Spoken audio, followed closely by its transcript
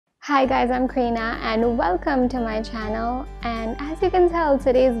Hi guys, I'm Kreena and welcome to my channel. And as you can tell,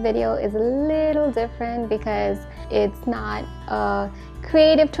 today's video is a little different because it's not a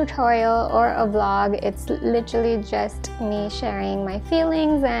creative tutorial or a vlog. It's literally just me sharing my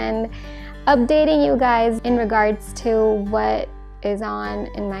feelings and updating you guys in regards to what is on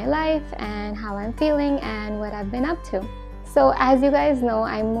in my life and how I'm feeling and what I've been up to. So as you guys know,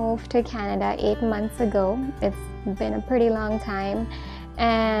 I moved to Canada 8 months ago. It's been a pretty long time.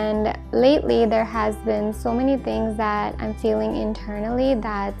 And lately there has been so many things that I'm feeling internally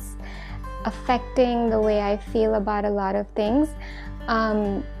that's affecting the way I feel about a lot of things.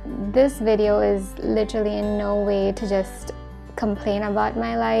 This video is literally in no way to just complain about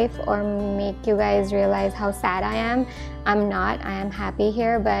my life or make you guys realize how sad I am. I'm not. I am happy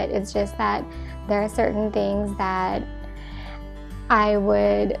here, but it's just that there are certain things that I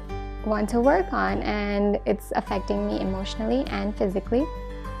would want to work on, and it's affecting me emotionally and physically.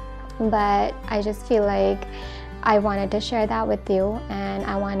 But I just feel like I wanted to share that with you, and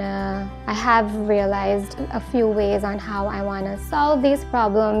I have realized a few ways on how I want to solve these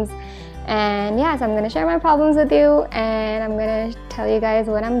problems. And yes, I'm going to share my problems with you, and I'm going to tell you guys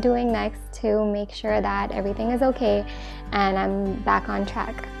what I'm doing next to make sure that everything is okay and I'm back on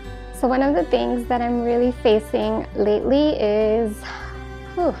track. So one of the things that I'm really facing lately is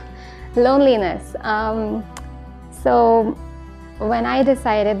loneliness. So when I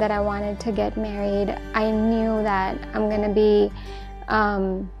decided that I wanted to get married, I knew that I'm gonna be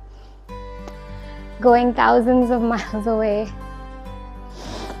going thousands of miles away,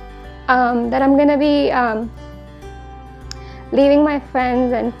 that I'm gonna be leaving my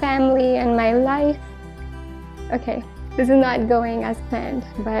friends and family and my life. Okay, this is not going as planned,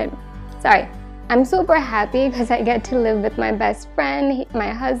 but sorry. I'm super happy because I get to live with my best friend, my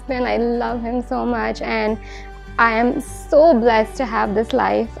husband. I love him so much, and I am so blessed to have this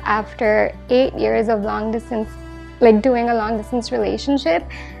life after 8 years of long distance, like doing a long distance relationship.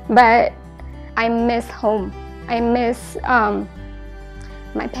 But I miss home. I miss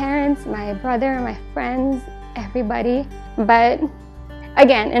my parents, my brother, my friends, everybody. But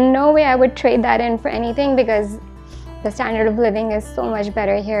again, in no way I would trade that in for anything, because the standard of living is so much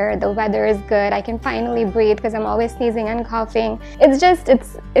better here. The weather is good. I can finally breathe because I'm always sneezing and coughing. It's just,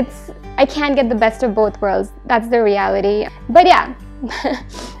 I can't get the best of both worlds. That's the reality. But yeah,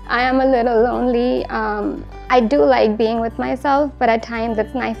 I am a little lonely. I do like being with myself, but at times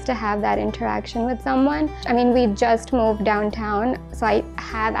it's nice to have that interaction with someone. I mean, we just moved downtown, so I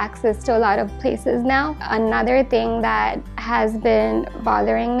have access to a lot of places now. Another thing that has been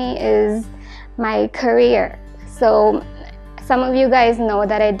bothering me is my career. So some of you guys know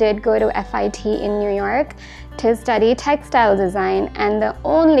that I did go to FIT in New York to study textile design, and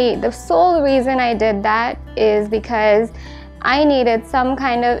the sole reason I did that is because I needed some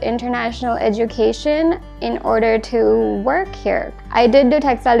kind of international education in order to work here. I did do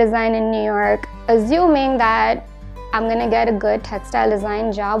textile design in New York, assuming that I'm gonna get a good textile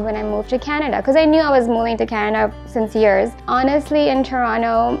design job when I move to Canada, because I knew I was moving to Canada since years. Honestly, in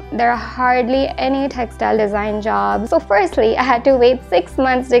Toronto, there are hardly any textile design jobs. So firstly, I had to wait 6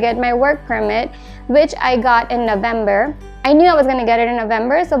 months to get my work permit, which I got in November. I knew I was gonna get it in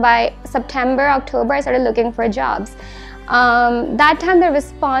November, so by September, October, I started looking for jobs. That time the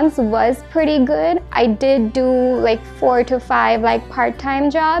response was pretty good. I did do like 4 to 5 like part-time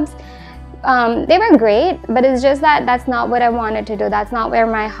jobs. They were great, but it's just that that's not what I wanted to do. That's not where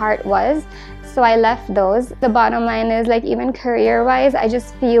my heart was. So I left those. The bottom line is, like, even career-wise, I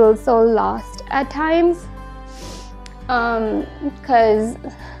just feel so lost at times. Because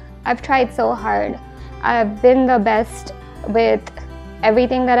I've tried so hard. I've been the best with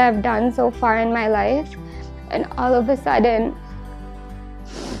everything that I've done so far in my life. And all of a sudden,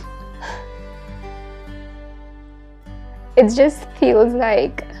 it just feels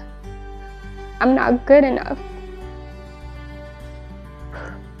like I'm not good enough.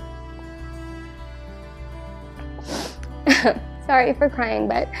 Sorry for crying,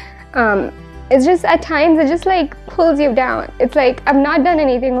 but it's just at times it just like pulls you down. It's like I've not done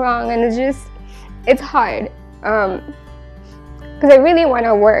anything wrong, and it's hard. Because I really want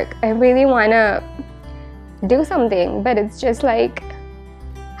to work. I really want to do something, but it's just like,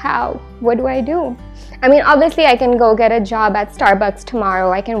 how? What do I do? I mean, obviously I can go get a job at Starbucks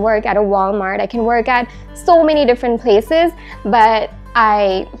tomorrow. I can work at a Walmart. I can work at so many different places, but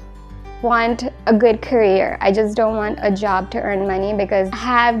I want a good career. I just don't want a job to earn money, because I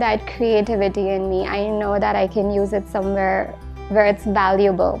have that creativity in me. I know that I can use it somewhere where it's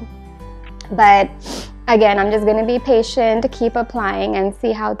valuable. But again, I'm just gonna be patient, keep applying, and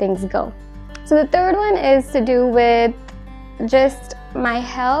see how things go. So the third one is to do with just my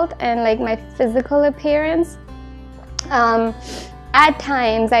health and like my physical appearance, at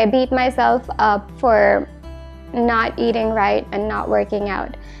times I beat myself up for not eating right and not working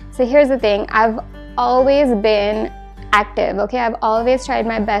out. So here's the thing, I've always been active, okay? I've always tried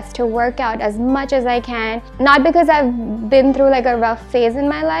my best to work out as much as I can. Not because I've been through like a rough phase in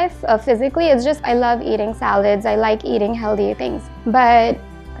my life physically, it's just I love eating salads, I like eating healthy things. But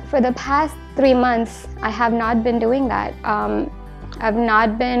for the past 3 months, I have not been doing that. I've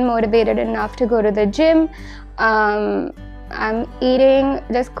not been motivated enough to go to the gym. I'm eating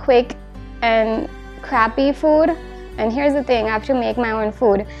just quick and crappy food. And here's the thing, I have to make my own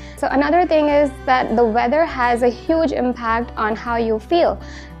food. So another thing is that the weather has a huge impact on how you feel.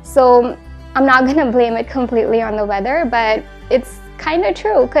 So I'm not gonna blame it completely on the weather, but it's kind of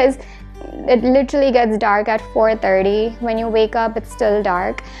true because it literally gets dark at 4:30. When you wake up, it's still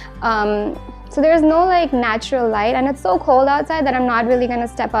dark. So there's no like natural light, and it's so cold outside that I'm not really gonna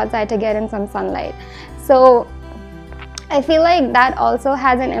step outside to get in some sunlight. So I feel like that also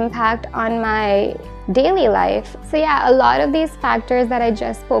has an impact on my daily life. So yeah, a lot of these factors that I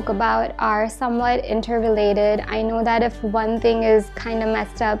just spoke about are somewhat interrelated. I know that if one thing is kind of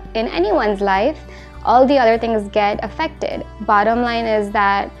messed up in anyone's life, all the other things get affected. Bottom line is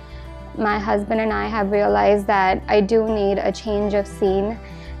that my husband and I have realized that I do need a change of scene.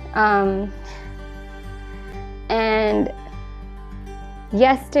 And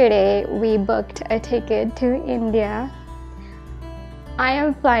yesterday we booked a ticket to India. I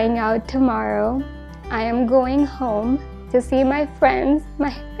am flying out tomorrow. I am going home to see my friends,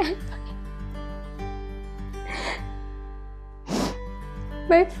 my family.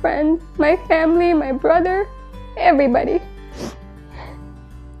 My friends, my family, my brother, everybody.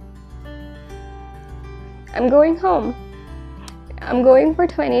 I'm going home. I'm going for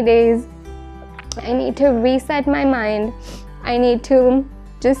 20 days. I need to reset my mind. I need to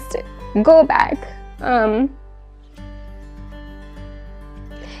just go back.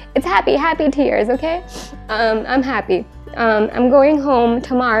 It's happy tears, okay? I'm happy. I'm going home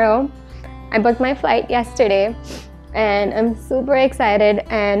tomorrow. I booked my flight yesterday and I'm super excited,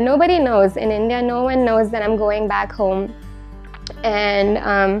 and nobody knows in India, no one knows that I'm going back home. And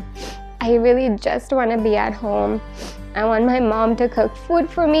I really just want to be at home. I want my mom to cook food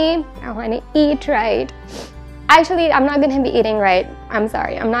for me. I want to eat right. Actually, I'm not going to be eating right. I'm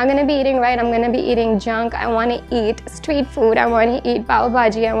sorry. I'm not going to be eating right. I'm going to be eating junk. I want to eat street food. I want to eat pav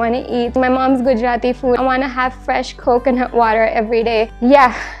bhaji. I want to eat my mom's Gujarati food. I want to have fresh coconut water every day.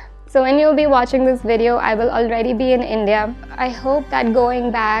 Yeah. So when you'll be watching this video, I will already be in India. I hope that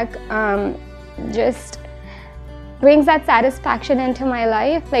going back just brings that satisfaction into my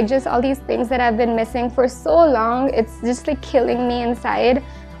life. Like just all these things that I've been missing for so long, it's just like killing me inside.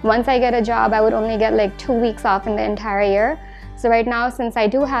 Once I get a job, I would only get like 2 weeks off in the entire year. So right now, since I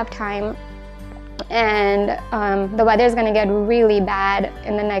do have time and the weather is gonna get really bad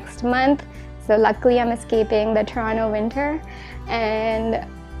in the next month, so luckily I'm escaping the Toronto winter and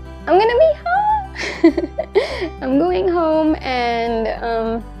I'm gonna be home. I'm going home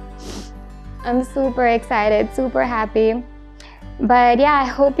and I'm super excited, super happy. But yeah, I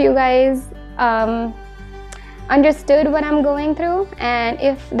hope you guys understood what I'm going through, and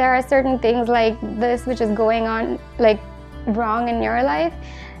if there are certain things like this which is going on like wrong in your life,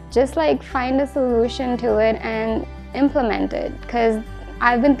 just like find a solution to it and implement it, because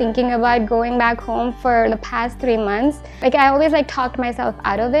I've been thinking about going back home for the past 3 months. Like I always like talked myself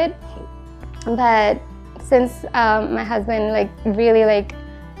out of it, but since my husband like really like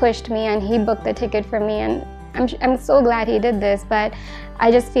pushed me and he booked the ticket for me, and I'm so glad he did this, but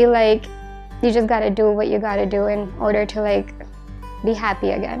I just feel like you just gotta do what you gotta do in order to like be happy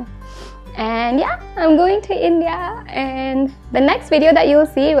again. And yeah, I'm going to India, and the next video that you'll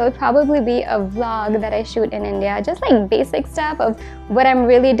see will probably be a vlog that I shoot in India, just like basic stuff of what I'm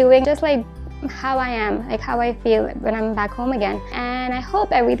really doing, just like how I am, like how I feel when I'm back home again. And I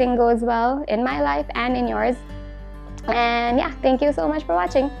hope everything goes well in my life and in yours. And yeah, thank you so much for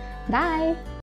watching. Bye.